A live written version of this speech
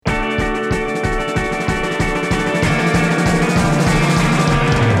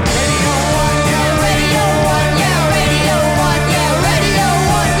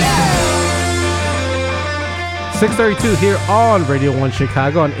6:32 here on Radio 1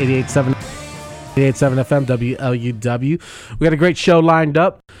 Chicago on 88.7 FM WLUW. We got a great show lined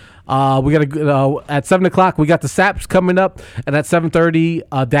up. We got at 7 o'clock, we got the Saps coming up. And at 7:30,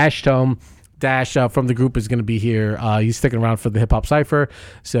 Dash Tome. Dash from the group is going to be here. He's sticking around for the Hip Hop Cypher,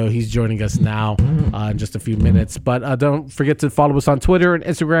 so he's joining us now in just a few minutes. But don't forget to follow us on Twitter and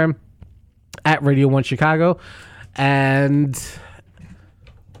Instagram at Radio 1 Chicago and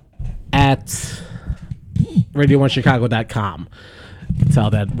at radio1chicago.com. You can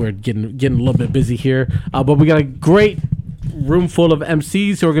tell that we're getting a little bit busy here. But we got a great room full of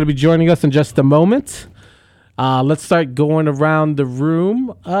MCs who are going to be joining us in just a moment. Let's start going around the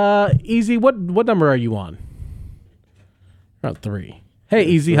room. Easy, what number are you on? Around 3. Hey,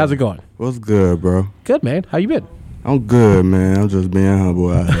 Easy, how's it going? What's good, bro? Good, man. How you been? I'm good, man. I'm just being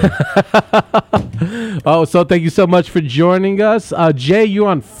humble out here. Oh, so thank you so much for joining us. Jay, you're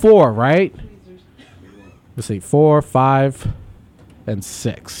on 4, right? Let's see, 4, 5, and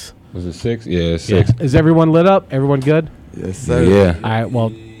 6. Was it 6? Yeah, 6. Yeah. Is everyone lit up? Everyone good? Yes, sir. Yeah. All right.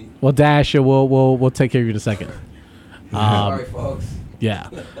 Well, Dash, we'll take care of you in a second. Sorry, folks. Yeah.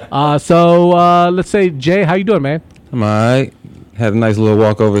 So let's say, Jay, how you doing, man? I'm all right. Had a nice little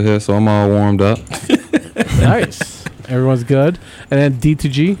walk over here, so I'm all warmed up. Nice. Everyone's good. And then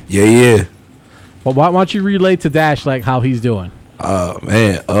D2G. Yeah. Well, why don't you relay to Dash like how he's doing?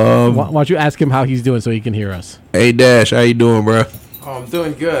 Man. Why don't you ask him how he's doing so he can hear us? Hey, Dash, how you doing, bro? Oh, I'm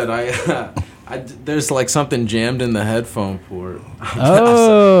doing good. There's like something jammed in the headphone port.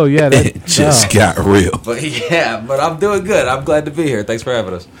 Oh, yeah. It just got real. But I'm doing good. I'm glad to be here. Thanks for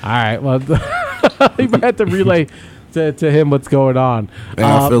having us. All right. Well, you might have to relay to him what's going on. Man,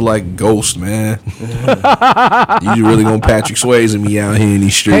 I feel like Ghost, man. You really gonna Patrick Swayze me out here in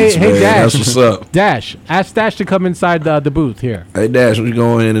these streets, hey, man. Dash. That's what's up. Dash, ask Dash to come inside the booth here. Hey, Dash, we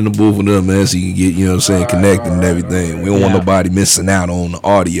go in the booth with them, man, so you can get, you know what I'm saying, connected and everything. We don't want nobody missing out on the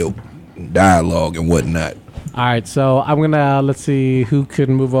audio, dialogue, and whatnot. All right, so I'm going to, let's see, who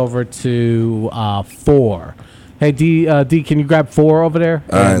can move over to 4. Hey, D, can you grab 4 over there?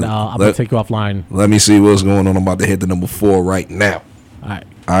 And I'm going to take you offline. Let me see what's going on. I'm about to hit the number 4 right now. All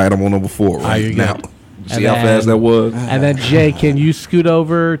right, I'm on number 4 right now. Good. See how fast that was? And then, Jay, can you scoot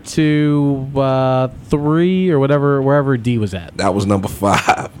over to 3 or wherever D was at? That was number 5.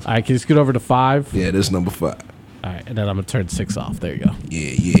 All right, can you scoot over to 5? Yeah, this is number 5. All right, and then I'm going to turn 6 off. There you go.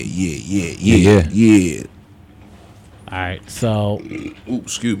 Yeah. All right, so... Ooh,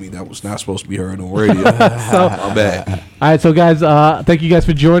 excuse me. That was not supposed to be heard on radio. My bad. All right, so guys, thank you guys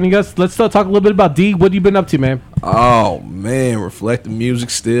for joining us. Let's talk a little bit about D. What have you been up to, man? Oh, man. Reflective Music,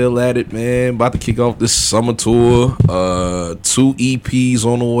 still at it, man. About to kick off this summer tour. 2 EPs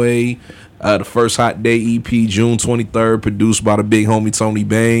on the way. The first Hot Day EP, June 23rd, produced by the big homie Tony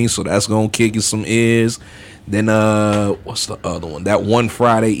Baines. So that's going to kick in some ears. Then, what's the other one? That One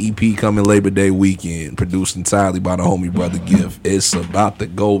Friday EP coming Labor Day weekend, produced entirely by the homie Brother Gift. It's about to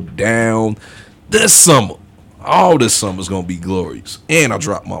go down this summer. All this summer's going to be glorious. And I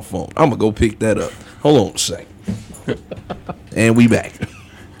dropped my phone. I'm going to go pick that up. Hold on a second. And we back.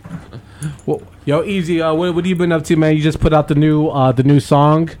 Well, yo, Easy, what have you been up to, man? You just put out the new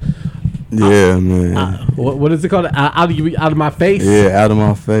song. Yeah, man. What is it called? Out of my face? Yeah, Out of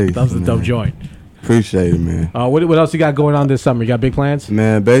My Face. That was a dope joint. Appreciate it, man. What else you got going on this summer? You got big plans?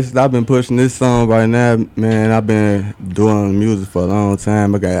 Man, basically, I've been pushing this song right now. Man, I've been doing music for a long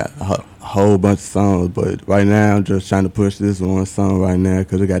time. I got a whole bunch of songs, but right now I'm just trying to push this one song right now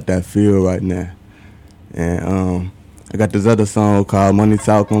because I got that feel right now. And I got this other song called Money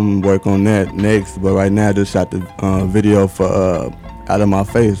Talk. I'm working on that next, but right now I just shot the video for Out of My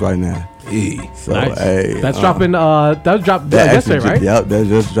Face right now. So, nice. Hey, that's dropping. That was dropped yesterday, right? Yep, that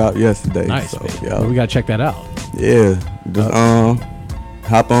just dropped yesterday. Nice. So, well, we gotta check that out. Yeah, just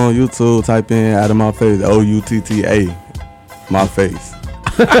hop on YouTube, type in Out of My Face, OUTTA, my face,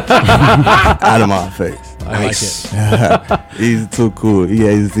 Out of My Face. Nice. Like it. Easy too cool.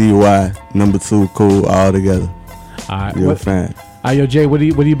 EAZY number 2 cool all together. All right, You're a fan. All right, yo, Jay, what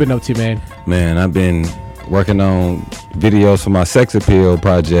have you been up to, man? Man, I've been working on videos for my Sex Appeal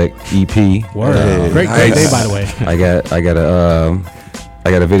project EP. Word. Great day, by the way.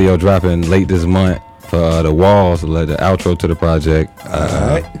 I got a video dropping late this month for the Walls, the outro to the project.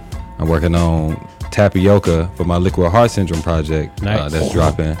 I'm working on Tapioca for my Liquid Heart Syndrome project. Nice. That's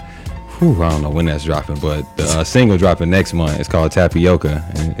dropping. I don't know when that's dropping, but the single dropping next month. It's called Tapioca,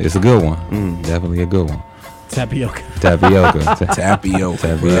 and it's a good one. Definitely a good one. Tapioca. Tapioca.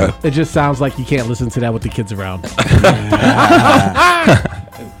 It just sounds like you can't listen to that with the kids around.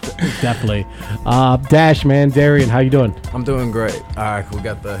 Definitely. Dash, man, Darian, how you doing? I'm doing great. All right, we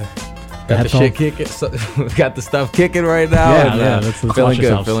got the Got the shit kicking. So, got the stuff kicking right now. Yeah, and, yeah, let's feeling watch good.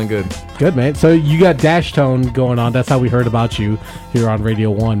 yourselves. Feeling good. Good, man. So you got Dash Tone going on. That's how we heard about you here on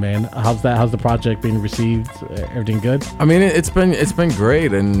Radio 1, man. How's that? How's the project being received? Everything good? I mean, it's been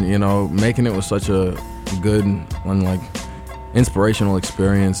great, and making it was such a good and like inspirational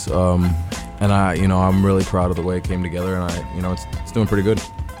experience. And I'm really proud of the way it came together, and it's doing pretty good.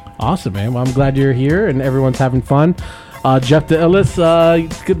 Awesome, man. Well, I'm glad you're here and everyone's having fun. Jeff the Illis,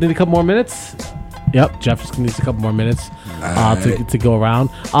 need a couple more minutes. Yep, Jeff just needs a couple more minutes to go around.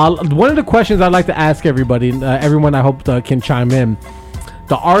 One of the questions I'd like to ask everybody, everyone I hope can chime in.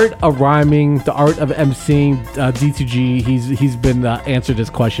 The art of rhyming, the art of emceeing, D2G, he's been answered this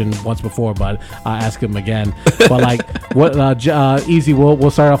question once before, but I'll ask him again. But like, what? Easy,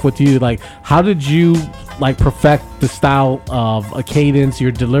 we'll start off with you. Like, how did you perfect the style of a cadence,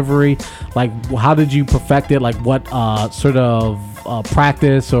 your delivery? Like, how did you perfect it? Like, what sort of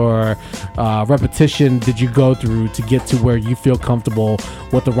practice or repetition did you go through to get to where you feel comfortable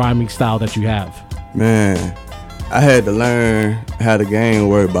with the rhyming style that you have? Man, I had to learn how the game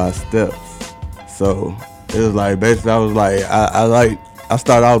worked by steps. So it was like, basically I was like, I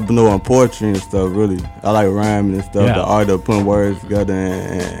started out doing poetry and stuff, really. I like rhyming and stuff, the art of putting words together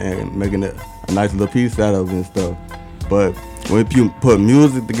and making it a nice little piece out of it and stuff. But when you put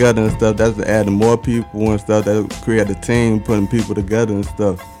music together and stuff, that's adding more people and stuff. That create a team, putting people together and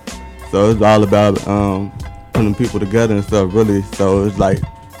stuff. So it's all about putting people together and stuff, really. So it's like,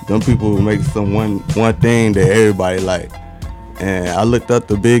 them people make some one thing that everybody like. And I looked up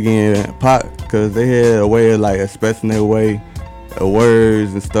to Biggie and Pac because they had a way of like expressing their way of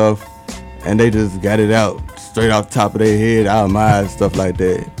words and stuff, and they just got it out straight off the top of their head, out of my eyes, stuff like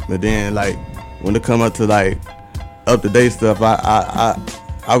that. But then like when it come up to like up to date stuff, I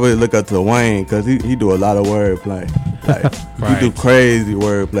really look up to Wayne because he do a lot of wordplay. Like Right. He do crazy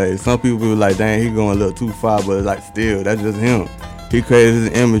wordplay. Some people be like, dang, he going a little too far, but like still, that's just him. He created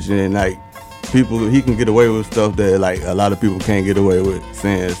his image, and like he can get away with stuff that like a lot of people can't get away with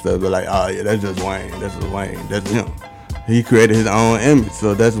saying stuff. But like, oh yeah, that's just Wayne. That's just Wayne. That's him. He created his own image,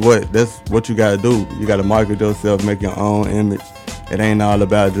 so that's what you gotta do. You gotta market yourself, make your own image. It ain't all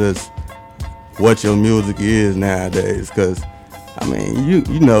about just what your music is nowadays. Cause I mean,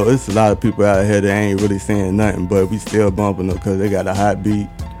 you know, it's a lot of people out here that ain't really saying nothing, but we still bumping them because they got a hot beat.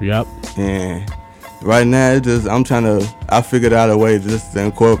 Yep. And right now, it's just I figured out a way just to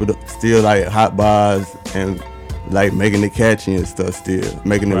incorporate still like hot bars and like making it catchy and stuff, still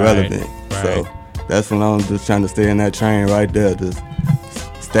making it relevant. Right. So that's when I'm just trying to stay in that train right there, just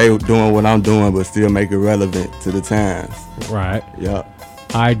stay doing what I'm doing, but still make it relevant to the times. Right. Yeah.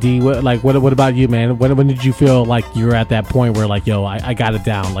 ID, what about you, man? When did you feel like you were at that point where like, yo, I got it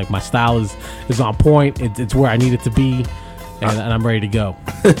down. Like my style is on point. It's where I need it to be, and I'm ready to go.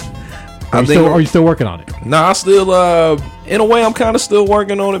 Are you still working on it? Nah, I still, in a way, I'm kind of still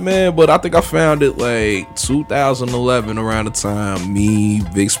working on it, man. But I think I found it like 2011 around the time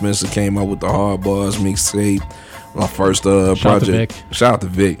Vic Spencer came out with the Hard Bars mixtape. My first project. Shout out to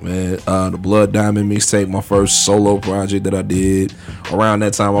Vic, man. The Blood Diamond mixtape, my first solo project that I did. Around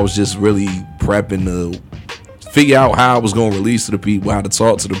that time, I was just really prepping to figure out how I was going to release to the people, how to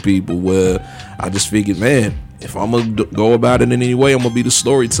talk to the people. Where I just figured, man, if I'm going to go about it in any way, I'm going to be the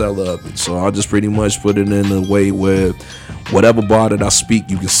storyteller of it. So I just pretty much put it in a way where whatever bar that I speak,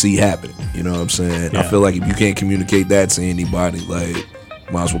 you can see happening. You know what I'm saying? Yeah. I feel like if you can't communicate that to anybody, like,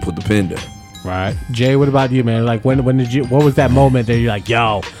 might as well put the pen down. Right. Jay, what about you, man? Like, when did you, what was that moment that you're like,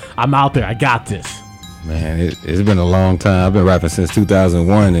 yo, I'm out there, I got this? Man, it's been a long time. I've been rapping since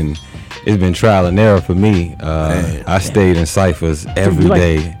 2001, and it's been trial and error for me. I stayed in ciphers every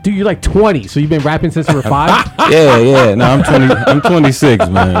day. Dude, you're like 20, so you've been rapping since you were 5? Yeah. No, I'm 26,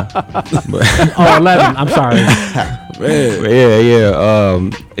 man. But, 11. I'm sorry. yeah.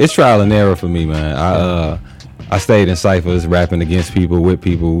 It's trial and error for me, man. I stayed in ciphers, rapping against people, with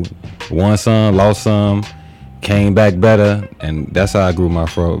people. Won some, lost some, came back better, and that's how I grew my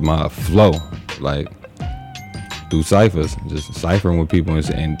flow, like through ciphers, just ciphering with people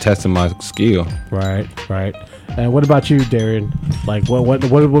and testing my skill. Right. And what about you, Darian? Like,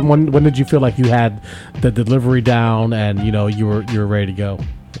 when did you feel like you had the delivery down and you were ready to go?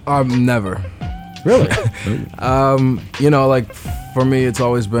 Never. Really? Like for me, it's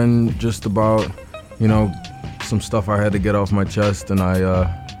always been just about some stuff I had to get off my chest, and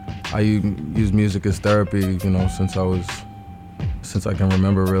I use music as therapy, since I can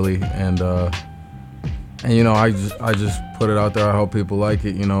remember, really, and I just put it out there. I hope people like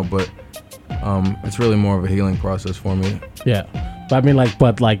it, but it's really more of a healing process for me. Yeah. But I mean, like,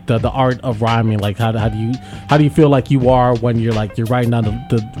 the art of rhyming, like, how do you feel like you are when you're writing down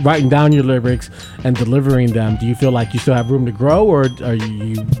writing down your lyrics and delivering them? Do you feel like you still have room to grow, or are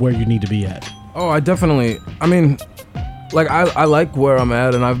you where you need to be at? Oh, I mean, like, I like where I'm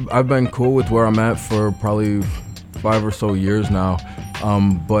at, and I've been cool with where I'm at for probably 5 or so years now.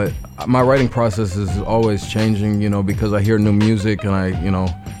 But my writing process is always changing, because I hear new music and I,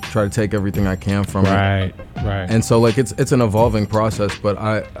 try to take everything I can from it. Right. And so, like, it's an evolving process, but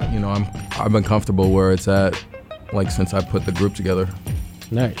I've been comfortable where it's at, like, since I put the group together.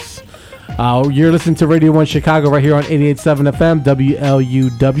 Nice. You're listening to Radio 1 Chicago right here on 88.7 FM,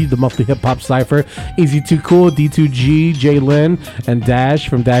 WLUW, the monthly hip-hop cipher. Easy Too Cool, D2G, Jay Lynn, and Dash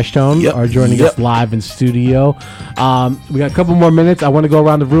from Dash Tone are joining us live in studio. We got a couple more minutes. I want to go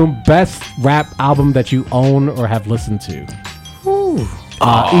around the room. Best rap album that you own or have listened to?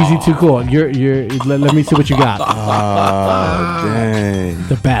 Easy Too Cool. Let me see what you got. Oh, dang.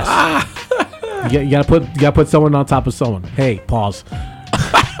 The best. You gotta put someone on top of someone. Hey, pause.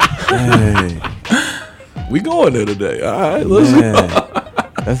 Dang. We going there today. All right, listen. Man,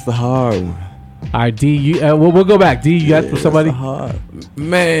 that's the hard one. All right, D. We'll go back. D, you got somebody? That's the hard.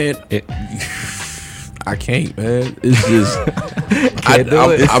 Man, I can't, man. It's just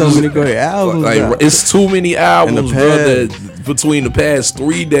It's so many great albums. like, it's too many albums, bro. That between the past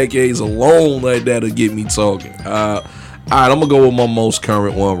 3 decades alone, like that'll get me talking. All right, I'm gonna go with my most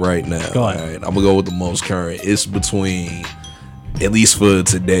current one right now. Go ahead. All right, I'm gonna go with the most current. It's between, at least for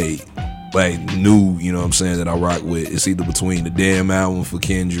today, like new, you know what I'm saying, that I rock with. It's either between the Damn album for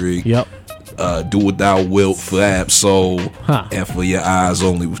Kendrick, Yep. Do Without Wilt for Ab Soul, Huh. and For Your Eyes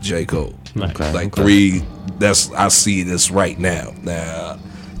Only with J. Cole. Nice. Like 3, I see this right now. Now,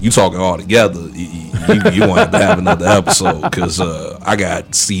 you talking all together, you want to have another episode, because I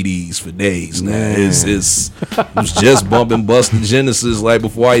got CDs for days now. Man. It was just bumping Busta Genesis like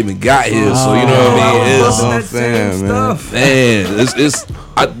before I even got here, so you know what I mean? That's what I'm saying, man. Man, this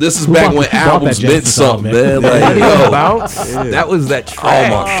is Who back bought- when who bought albums that meant Genesis something, album, man. man? Like, yo, Bounce. That was that oh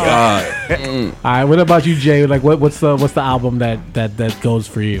trash. my god. All right, what about you, Jay? Like, what's the album that goes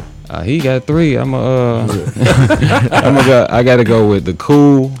for you? He got 3. I gotta go with the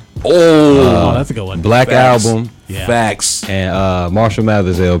Cool, Oh, that's a good one. Black Facts. Album, Yeah. Facts. and Marshall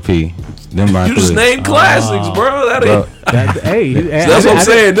Mathers LP. Them my You just 3. named classics, bro. That Bro, ain't. Hey, That's what I'm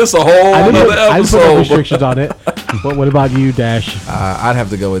saying. This a whole I didn't other put no episode. restrictions on it. What about you, Dash? I'd have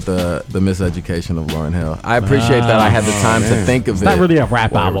to go with the Miseducation of Lauryn Hill. I appreciate that I had the time to think of It's it. not really a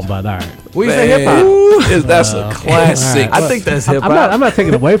rap album, but all right. We say hip hop. Man, that's a classic. I think that's hip hop. I'm not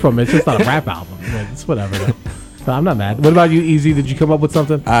taking away from it. It's just not a rap album. But it's whatever. Though. So I'm not mad. What about you, Easy? Did you come up with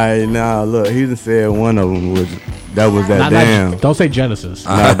something? Alright, now look, he just said one of them was that Not- damn. don't say Genesis.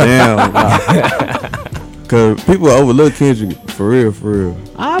 Nah, damn. Cause people overlook Kendrick for real.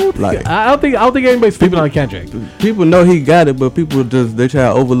 I don't think, Like- I don't think anybody's sleeping on Kendrick. People know he got it, but people they try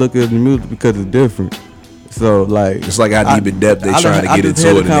to overlook his music because it's different. So like, It's like how deep in depth they trying to get I just into had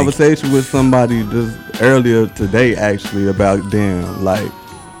it. a and they- conversation with somebody just earlier today, actually, about damn. Like,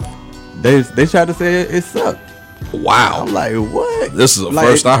 they tried to say it sucked. Wow. I'm like, what? This is the Like,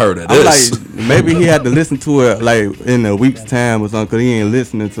 first I heard of I'm this. like, maybe he had to listen to it like in a week's time or something, because he ain't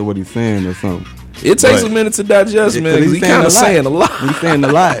listening to what he's saying or something. It takes but- a minute to digest, Yeah, man, 'cause because he kind of saying a lot. He's saying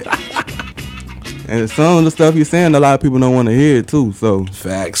a lot. And some of the stuff he's saying, a lot of people don't want to hear it too. So,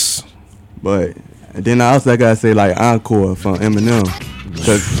 Facts. but and then I also gotta say like Encore from Eminem,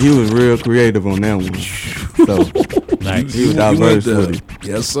 because he was real creative on that one. So Nice. he was You diverse went there. with it.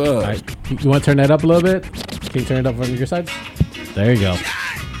 Yes, sir. All right. You want to turn that up a little bit? Can you turn it up on your side? There you go. All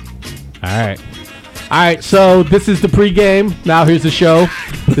right. All right. So this is the pregame. Now here's the show.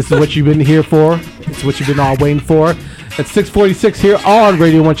 This is what you've been here for. It's what you've been all waiting for. It's 6:46 here on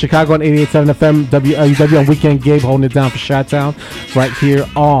Radio 1 Chicago on 88.7 FM WLUW on Weekend Gabe holding it down for Chi-Town right here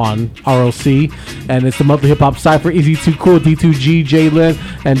on ROC. And it's the monthly hip hop cipher. Easy Too Cool, D2G, Jay Lynn,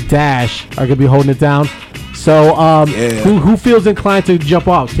 and Dash are gonna be holding it down. So who feels inclined to jump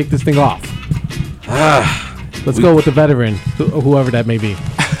off, kick this thing off? Let's go with the veteran, whoever that may be.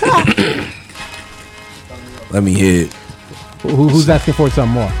 Let me hear it. Who's asking for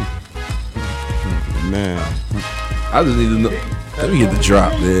something more? Man, I just need to know. Let me get the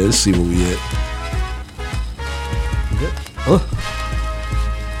drop, man. Let's see where we at. Oh,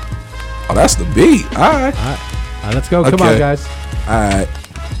 that's the beat. All right. All right, let's go. Come Okay. on, guys. All right.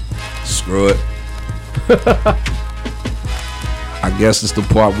 Screw it. I guess it's the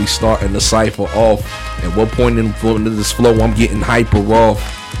part we starting the cipher off. At what point in this flow I'm getting hyper off.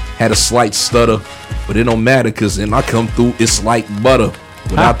 Had a slight stutter, but it don't matter, cause then I come through, it's like butter.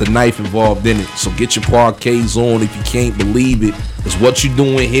 without the knife involved in it. So get your parquets on if you can't believe it. Cause what you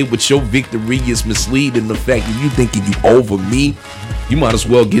doing here with your victory is misleading. The fact that you thinking you over me, you might as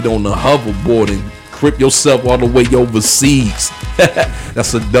well get on the hoverboard and crip yourself all the way overseas.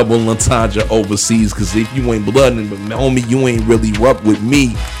 That's a double entendre overseas. Cause if you ain't blooding, but homie, you ain't really rough with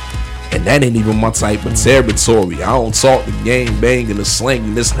me. And that ain't even my type of territory. I don't talk the gang banging the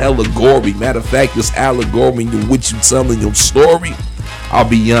slanging. This hella gory. Matter of fact, this allegory in which you telling your story, I'll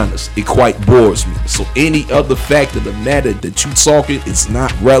be honest, it quite bores me. So any other fact of the matter that you talking, it's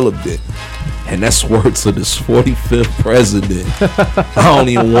not relevant. And that's word to this 45th president. I don't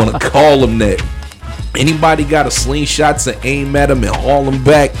even want to call him that. Anybody got a slingshot to aim at him and haul him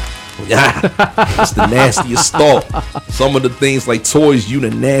back? It's the nastiest thought. Some of the things like toys, you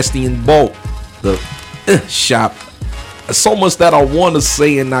the nasty in bulk. The shop. There's so much that I want to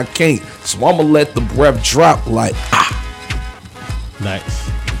say and I can't. So I'm going to let the breath drop like, Nice.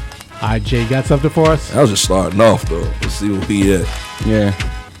 All right, Jay, got something for us? I was just starting off though. Let's see what he at. Yeah.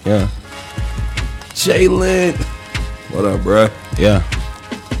 Jalen. What up, bruh? Yeah.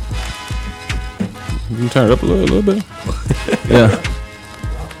 You can turn it up a little bit.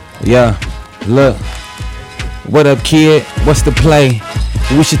 Yeah. Look. What up, kid? What's the play?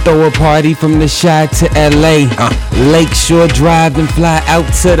 We should throw a party from the Chi to LA. Lakeshore Drive and fly out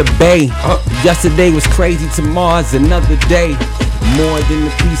to the bay. Yesterday was crazy, tomorrow's another day. More than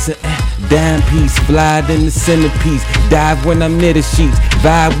the piece of dime piece, fly than the centerpiece. Dive when I'm near the sheets,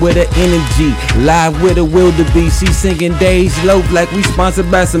 vibe with the energy, live with a wildebeest. She singing Days Loaf like we sponsored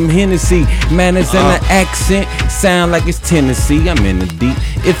by some Hennessy. Manners and the accent sound like it's Tennessee. I'm in the deep.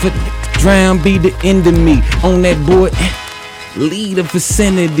 If a drown be the end of me on that board, lead a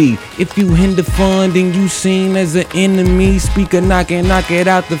vicinity. If you hinder fun, then you seen as an enemy. Speaker knocking, knock it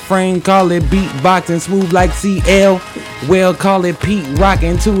out the frame. Call it beatboxing, smooth like CL. Well, call it Pete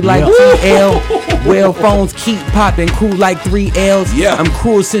rocking too like TL. Well, phones keep popping, cool like 3Ls. Yeah. I'm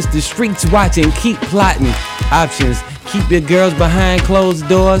cool since the streets watching, keep plotting. Options, keep your girls behind closed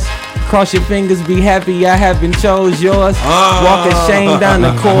doors. Cross your fingers, be happy I haven't chose yours. Walk ashamed down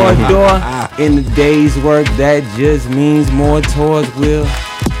the corridor. In the day's work, that just means more tours will.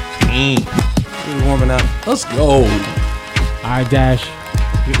 Warming up. Let's go. All right, Dash.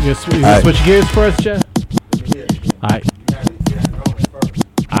 You switch gears for us, Jeff? All right.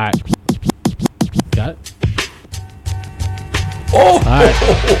 Got it? Oh! All right.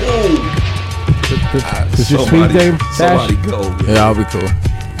 This your sweet name, Dash? Somebody go. Man. Yeah, I'll be cool.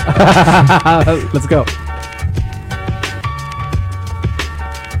 Let's go.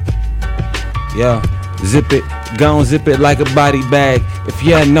 Yeah, zip it, gon' zip it like a body bag. If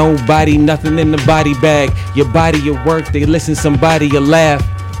you had nobody, nothing in the body bag. Your body, your work, they listen, somebody, you laugh.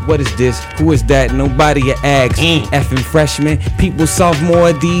 What is this? Who is that? Nobody you ask. Effing freshman, people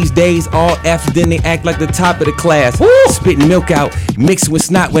sophomore these days, all F's, then they act like the top of the class. Spitting milk out, mixed with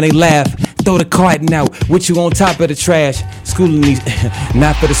snot when they laugh. Throw the carton out, with you on top of the trash. Schooling these,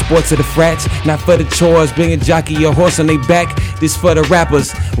 not for the sports or the frats, not for the chores, bring a jockey or horse on their back. This for the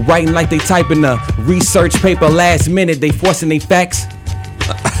rappers, writing like they typing a research paper last minute, they forcing they facts.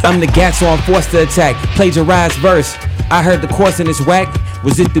 I'm the gat, so I'm forced to attack. Plagiarized verse. I heard the chorus in this whack.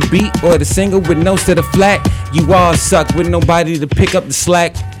 Was it the beat or the single with notes to the flat? You all suck with nobody to pick up the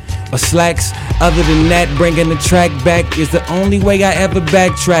slack or slacks. Other than that, bringing the track back is the only way I ever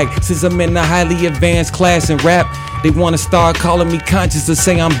backtrack. Since I'm in a highly advanced class in rap, they wanna start calling me conscious or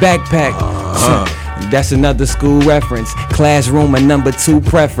say I'm backpack. That's another school reference. Classroom, a number 2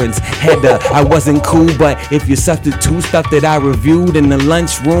 preference. Header, I wasn't cool, but if you substitute stuff that I reviewed in the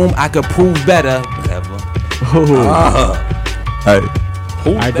lunchroom, I could prove better. Whatever. Hey,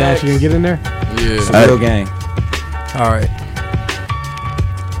 All right, Dash, you gonna get in there? Yeah. It's a real game. All right.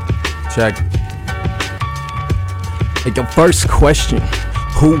 Check. Hey, your first question.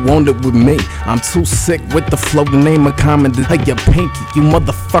 Who wanted with me? I'm too sick with the flow to name a comment. Hey, you pinky, you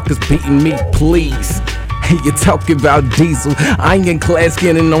motherfuckers beating me, please. Hey, you talking about diesel. I ain't in class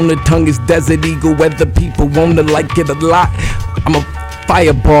getting on the tongue is Desert Eagle. Whether people wanna like it a lot, I'm a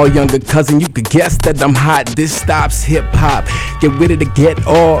fireball, younger cousin. You could guess that I'm hot. This stops hip hop. Get ready to get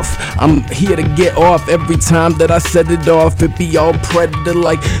off. I'm here to get off. Every time that I set it off, it be all predator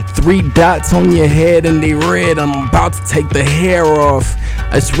like 3 dots on your head and they red. I'm about to take the hair off.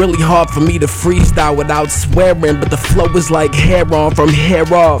 It's really hard for me to freestyle without swearing, but the flow is like hair on from hair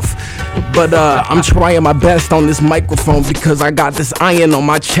off. But I'm trying my best on this microphone because I got this iron on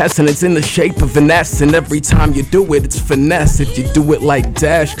my chest and it's in the shape of an S. And every time you do it, it's finesse. If you do it like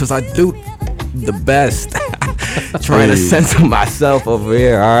Dash, cause I do the best. Trying to censor myself over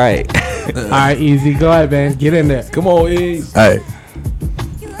here. All right. All right, Easy. Go ahead, man. Get in there. Come on, Ease. hey.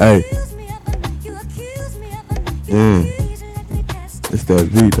 Hey. It's that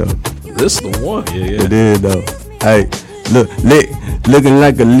beat though. This the one. Yeah. It is though. Hey, looking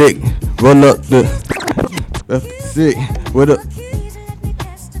like a lick. Roll up the sick. What up?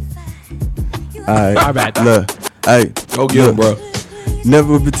 Alright, My bad. look, hey, Go get him, bro.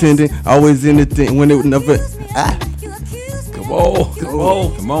 never pretending, always in the thing when it was never. Come on.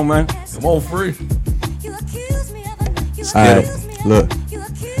 Come on, man. Come on, free. Let's get Alright, him. look,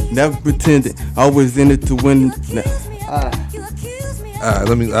 never pretending, always in it to win. Alright, I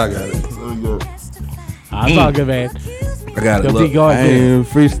got it. It's all good, man. I got it. Yo, D, Look, go I ahead. kid. ain't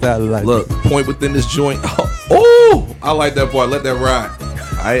freestyle like look, point within this joint. Oh, I like that part. Let that ride.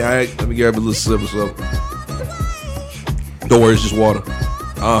 I let me grab a little sip or something. Don't worry, it's just water.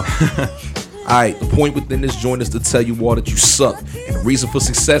 Alright, the point within this joint is to tell you all that you suck. And the reason for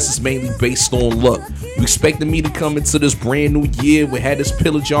success is mainly based on luck. You expected me to come into this brand new year with had this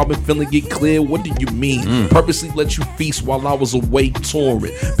pillage y'all been feeling get clear? What do you mean? Purposely let you feast while I was away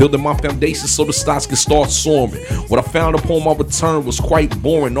touring, building my foundation so the stocks can start soaring. What I found upon my return was quite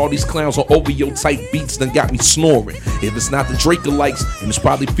boring. All these clowns on OVO type beats done got me snoring. If it's not the Drake-alikes, then it's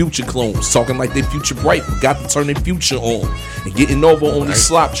probably future clones talking like they future bright, forgot to turn their future on and getting over on these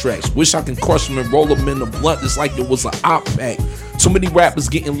slop tracks. Wish I can crush them and roll them in the blunt just like it was an op pack. Too many rappers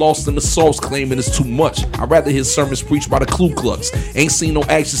getting lost in the sauce claiming it's too much. I'd rather hear sermons preached by the Ku Klux. Ain't seen no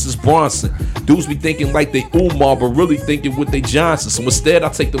action since Bronson. Dudes be thinking like they Umar, but really thinking with they Johnson. So instead I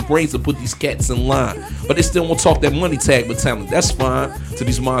take the brains and put these cats in line. But they still won't talk that money tag with talent. That's fine. Till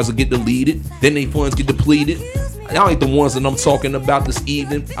these minds will get deleted, then they funds get depleted. Y'all ain't the ones that I'm talking about this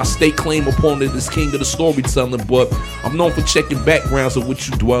evening. I stay claim upon it as king of the storytelling, but I'm known for checking backgrounds of what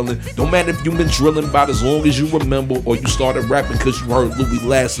you dwelling. Don't matter if you been drilling about as long as you remember, or you started rapping cause you heard Louis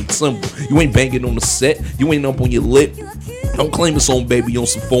last September. You ain't banging on the set, you ain't up on your lip. Don't claim it's on baby on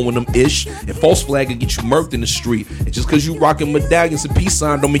some phone them ish. And false flag will get you murked in the street. And just cause you rocking medallions and peace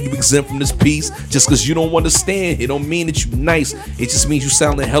sign don't mean you exempt from this piece. Just cause you don't understand, it don't mean that you nice. It just means you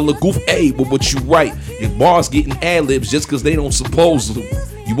sounding hella goof, but what you write. Your bars getting ad-libs just cause they don't suppose to.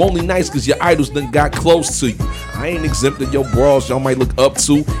 You only nice cause your idols done got close to you. I ain't exempted your bras y'all might look up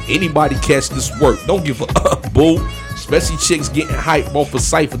to. Anybody catch this work, don't give a up, boo. Especially chicks getting hype off a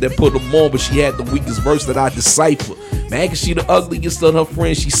cipher that put them on, but she had the weakest verse that I decipher. Man, cause she the ugliest of her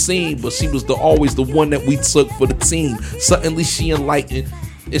friends she seen, but she was always the one that we took for the team. Suddenly she enlightened.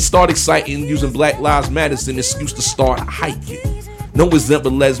 It started exciting, using Black Lives Matter as an excuse to start hiking. No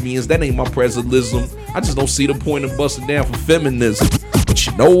resentment lesbians, that ain't my presidism. I just don't see the point of busting down for feminism. But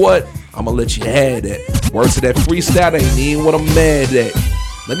you know what? I'ma let you have that. Words to that freestyle ain't even what I'm mad at.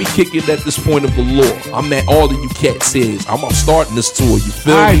 Let me kick it at this point of the law. I'm at all of you cats' heads. I'm starting this tour, you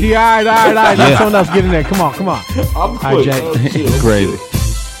feel All right, me? D, all right. Let someone else get in there. Come on. I'm All right, Jay. Crazy.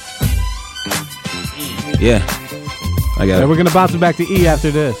 Yeah. I got And it. we're gonna bounce it back to E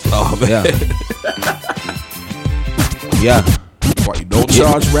after this. Oh, man. Yeah. Why you don't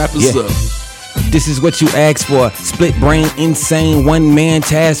charge rappers Yeah. up? This is what you asked for. Split brain, insane, one man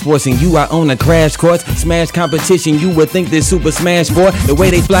task force, and you are on a crash course. Smash competition, you would think they're Super Smash 4. The way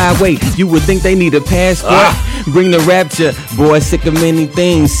they fly away, you would think they need a passport. Bring the rapture, boy, sick of many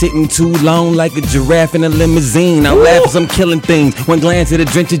things. Sitting too long like a giraffe in a limousine. I'm laughing, I'm killing things. One glance at a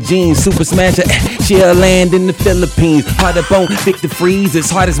drench of jeans. Super Smasher, she'll land in the Philippines. Hard up on Victor Freeze, as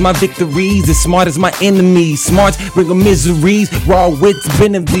hard as my victories, as smart as my enemies. Smarts bring them miseries, raw wits,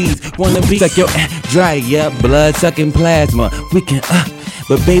 benefits. Wanna be like your dry up, blood sucking plasma. We can,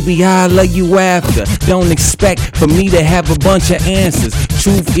 but baby, I'll love you after. Don't expect for me to have a bunch of answers.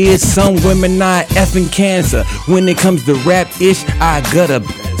 Truth is, some women are effing cancer. When it comes to rap-ish, I got a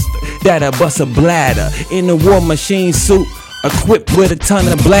bastard that'll bust a bladder in a war machine suit, equipped with a ton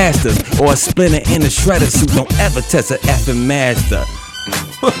of blasters, or a splinter in a shredder suit. Don't ever test a effing master.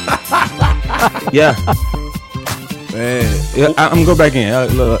 Yeah. Man. Yeah, I'm gonna go back in.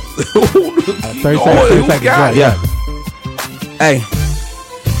 Look. 30 Oh, seconds. who 30 seconds. got Right. it? Yeah. Hey,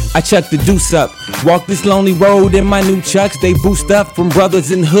 I chuck the deuce up. Walk this lonely road in my new chucks. They boost up from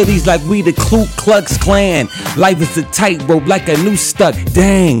brothers in hoodies like we the Ku Klux Klan. Life is a tightrope like a noose stuck.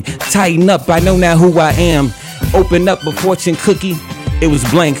 Dang, tighten up, I know now who I am. Open up a fortune cookie, it was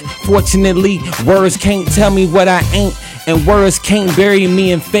blank. Fortunately, words can't tell me what I ain't. And words can't bury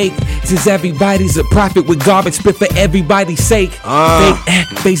me in fake. Since everybody's a prophet with garbage spit for everybody's sake. Fake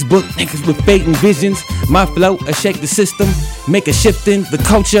Facebook niggas with fake visions. My flow, I shake the system, make a shift in the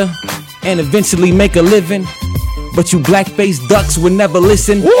culture, and eventually make a living. But you black-faced ducks would never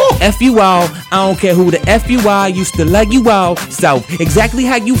listen. F you all, I don't care who the F you are. Used to love you all, so exactly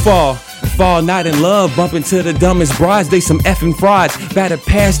how you fall. fall, not in love, bumping to the dumbest broads. They some effing frauds. Better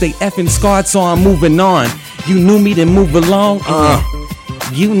pass they effing scarred, so I'm moving on. You knew me, then move along.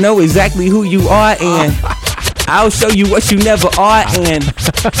 You know exactly who you are, and I'll show you what you never are, and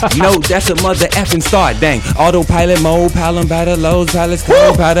no, that's a mother effing start. Dang, autopilot mode, piling by the lows, palace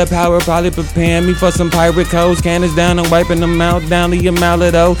code, powder power, probably preparing me for some pirate codes. Cannons down, I'm wiping them out, down to your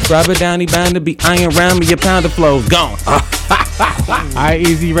mallet, oh. Robert Downey bound to be iron round me, your pound of flows, gone. Alright,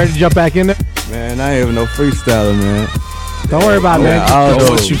 Easy, ready to jump back in there? Man, I ain't even no freestyler, man. Don't worry about it, man. I'll Do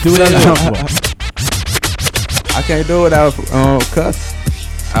do what it. you do it uncomfortable. I can't do it without cuss.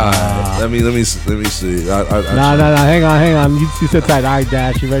 Let me see. Nah, hang on. You sit tight. Alright,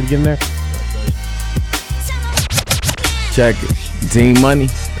 Dash, you ready to get in there? Check it. Dean Money,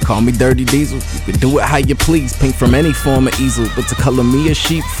 call me Dirty Diesel. You can do it how you please. Pink from any form of easel, but to color me a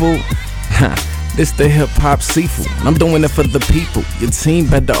sheep fool. This the hip hop seafood. I'm doing it for the people. Your team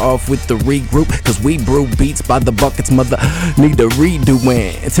better off with the regroup, cause we brew beats by the buckets, mother. Need a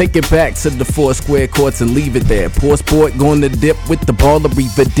redoing. Take it back to the 4 square courts and leave it there. Poor sport going to dip with the ball of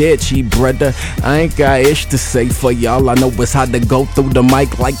Riverdetchi, brother. I ain't got ish to say for y'all. I know it's hard to go through the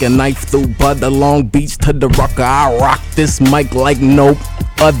mic like a knife through butter. Long Beach to the rocker. I rock this mic like no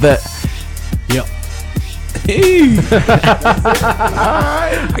other. Yep.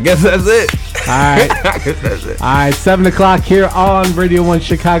 I guess that's it. Alright, 7 o'clock here on Radio 1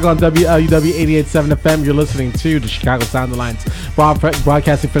 Chicago on WLUW 88.7 FM. You're listening to the Chicago Sound Alliance,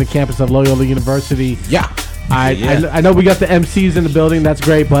 broadcasting from the campus of Loyola University. Yeah. I know we got the MCs in the building. That's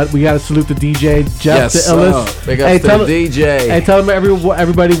great, but we got to salute the DJ, Jeff the Illest. Big up to the DJ. Hey, tell them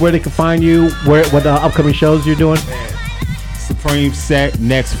everybody where they can find you, what upcoming shows you're doing. Supreme set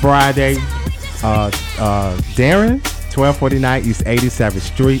next Friday. Darren, 1249 East 87th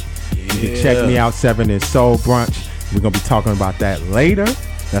Street. You can check me out, 7 in Soul Brunch. We're going to be talking about that later.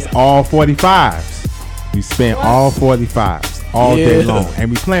 That's all 45s. We spent all 45s all day long.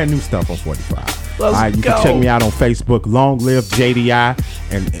 And we playing new stuff on 45. All right, you can check me out on Facebook, Long Live JDI,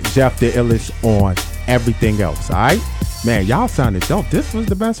 and Jeff the Illest on everything else. All right? Man, y'all sounded dope. This was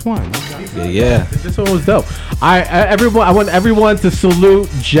the best one. Yeah. This one was dope. I want everyone to salute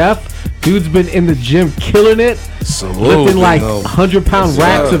Jeff. Dude's been in the gym killing it. Lifting like 100-pound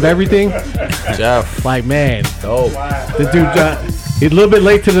racks of everything. Jeff. Like, man. Dope. The dude, he's a little bit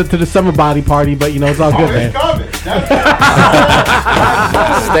late to the summer body party, but you know, it's all good, man.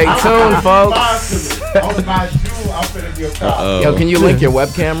 Stay tuned, folks. Yo, can you link your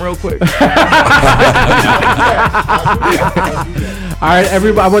webcam real quick? All right,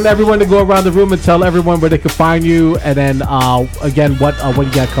 everybody. I want everyone to go around the room and tell everyone where they can find you, and then again, what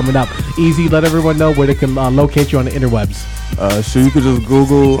you got coming up. Easy, let everyone know where they can locate you on the interwebs. So you could just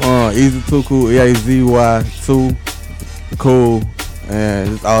Google Easy Too Cool, EAZY2 Cool,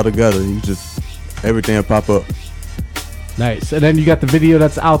 and it's all together. You just everything will pop up. Nice. And then you got the video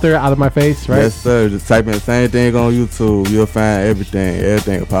that's out there, Out of My Face, right? Yes, sir. Just type in the same thing on YouTube. You'll find everything.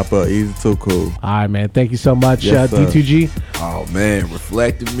 Everything will pop up. Easy Too Cool. All right, man. Thank you so much, Yes, sir. D2G. Oh man,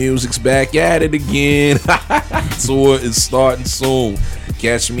 Reflective Music's back at it again. Tour is starting soon.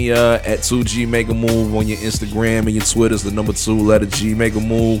 Catch me at 2G Make a Move on your Instagram and your Twitter's the number 2 letter G Make a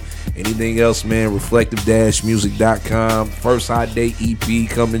Move. Anything else, man? Reflective-music.com. First Hot Day EP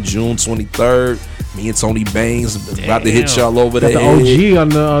coming June 23rd. Me and Tony Baines about to hit y'all over Got there. the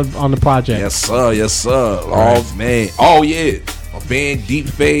OG on the project. Yes, sir. Yes, sir. Oh, man. Oh, yeah. My band Deep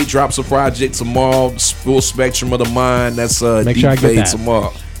Fade drops a project tomorrow. Full Spectrum of the Mind. That's Make Deep sure I get Fade that.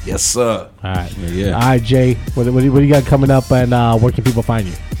 tomorrow. Yes, sir. All right. Yeah. All right, Jay. What do you got coming up, and where can people find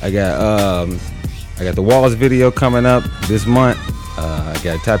you? I got the Walls video coming up this month. I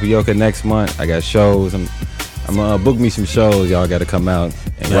got Tapioca next month. I got shows. I'm gonna book me some shows. Y'all got to come out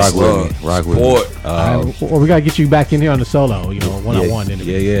and Yes, rock with me. Rock with me. All right, well, we gotta get you back in here on the solo, one-on-one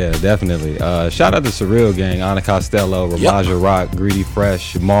interview. Yeah, definitely. Shout out to Surreal Gang, Anna Costello, Ramaja Rock, Greedy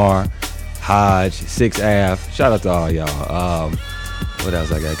Fresh, Shamar, Hodge, 6 Ave. Shout out to all y'all. What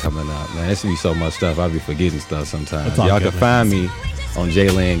else I got coming out, man? There's gonna be so much stuff. I'll be forgetting stuff sometimes. That's all Y'all good, can man. find me on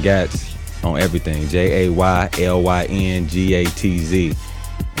Jalen Gatz on everything. JAYLYNGATZ.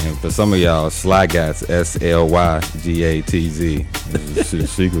 And for some of y'all, Sly Gatz, SLYGATZ. It's a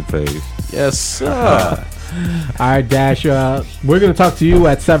secret page. Yes, sir. All right, Dash. We're gonna talk to you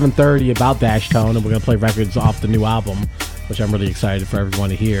at 7:30 about Dash Tone, and we're gonna play records off the new album, which I'm really excited for everyone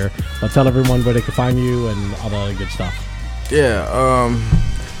to hear. But tell everyone where they can find you and all the other good stuff. Yeah,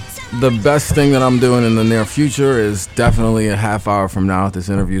 the best thing that I'm doing in the near future is definitely a half hour from now. This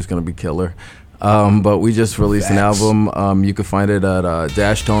interview is going to be killer. But we just released an album. You can find it at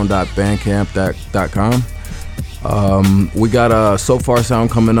dashtone.bandcamp.com. We got So Far Sound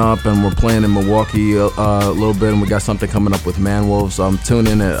coming up, and we're playing in Milwaukee a little bit, and we got something coming up with Manwolves. Tune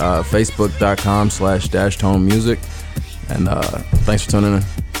in at facebook.com/Dashtone Music, and thanks for tuning in.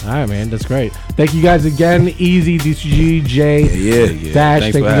 All right, man, that's great. Thank you guys again, Easy, DCG, Jay, Dash.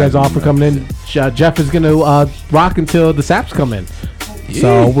 Thanks Thank you for guys all having for me, coming in. Jeff is gonna rock until the Saps come in.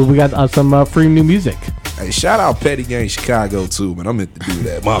 So we got some free new music. Hey, shout out Petty Gang Chicago too, man. I meant to do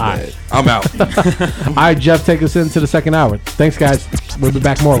that. My bad. I'm out. All right, Jeff, take us into the second hour. Thanks, guys. We'll be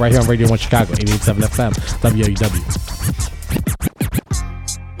back more right here on Radio 1 Chicago, 88.7 FM, WAUW.